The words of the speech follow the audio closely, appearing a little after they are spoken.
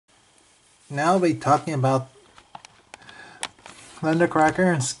Now we'll be talking about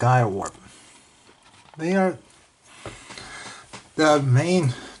Thundercracker and Skywarp. They are the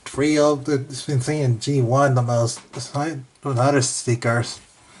main trio that's been seen in G1 the most, aside from other seekers.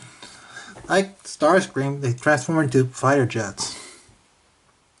 Like Starscream, they transform into fighter jets.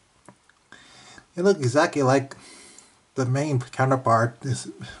 They look exactly like the main counterpart that's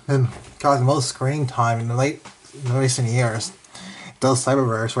been causing most screen time in the recent years. Those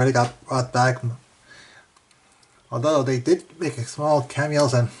Cyberverse, where they got brought back. Although they did make small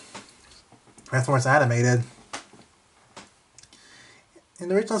cameos in Transformers Animated. In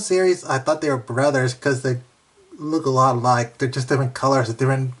the original series, I thought they were brothers because they look a lot alike. They're just different colors and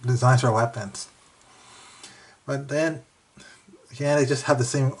different designs for weapons. But then, yeah, they just have the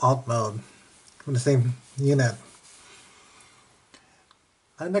same alt mode from the same unit.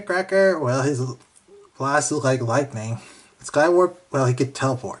 Thundercracker, well, his blasts look like lightning. Skywarp, well, he could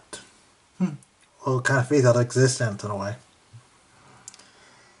teleport. Well, kind of phase out of existence in a way.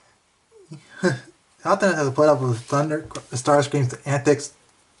 Optimus has to put up with Starscream's antics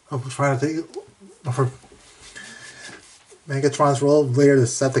of trying to take for Megatron's role of leader of the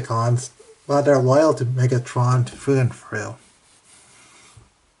Decepticons, but they're loyal to Megatron through and through.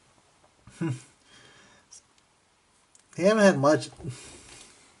 They haven't had much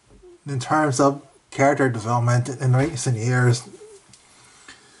in terms of character development in recent years,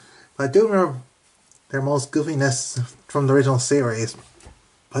 but I do remember their most goofiness from the original series.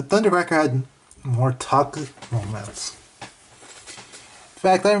 But Thundercracker had more toxic moments. In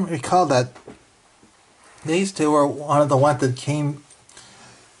fact, I recall that these two were one of the ones that came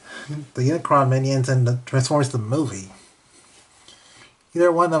the Unicron minions in the Transformers the movie.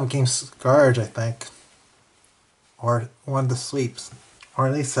 Either one of them became Scourge, I think, or one of the Sweeps, or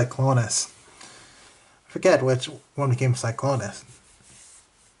at least Cyclonus. I forget which one became Cyclonus.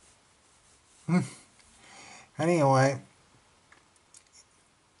 Anyway,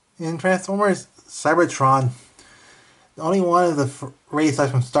 in Transformers Cybertron, the only one of the race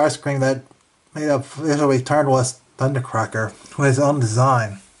from Starscream that made a official return was Thundercracker, with his own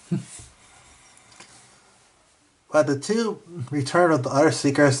design. But the two return of the other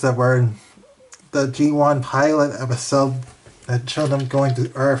Seekers that were in the G1 pilot episode that showed them going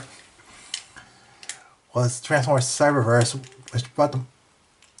to Earth was Transformers Cyberverse, which brought them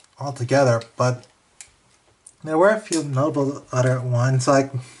all together. But there were a few notable other ones,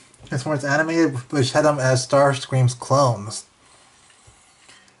 like Transformers Animated, which had them as Starscream's clones,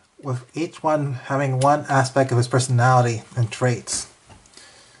 with each one having one aspect of his personality and traits.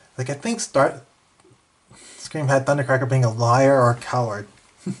 Like, I think Starscream had Thundercracker being a liar or a coward.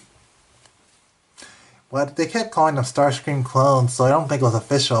 But they kept calling them Starscream clones, so I don't think it was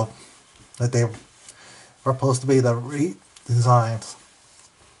official that they were supposed to be the redesigns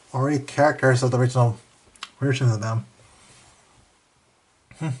or characters of the original versions of them.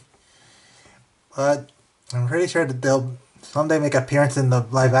 But I'm pretty sure that they'll someday make an appearance in the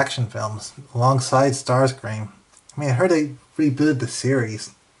live-action films alongside Starscream. I mean, I heard they rebooted the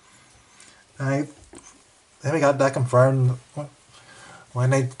series. Then we got that confirmed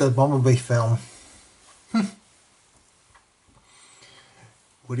when they did the Bumblebee film.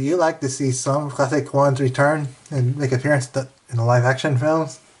 Would you like to see some classic ones return and make an appearance in the live-action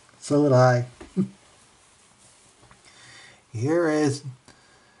films? So would I. Here is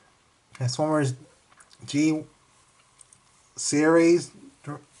Transformers G series,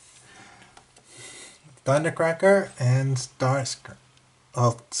 Thundercracker and Skywarp.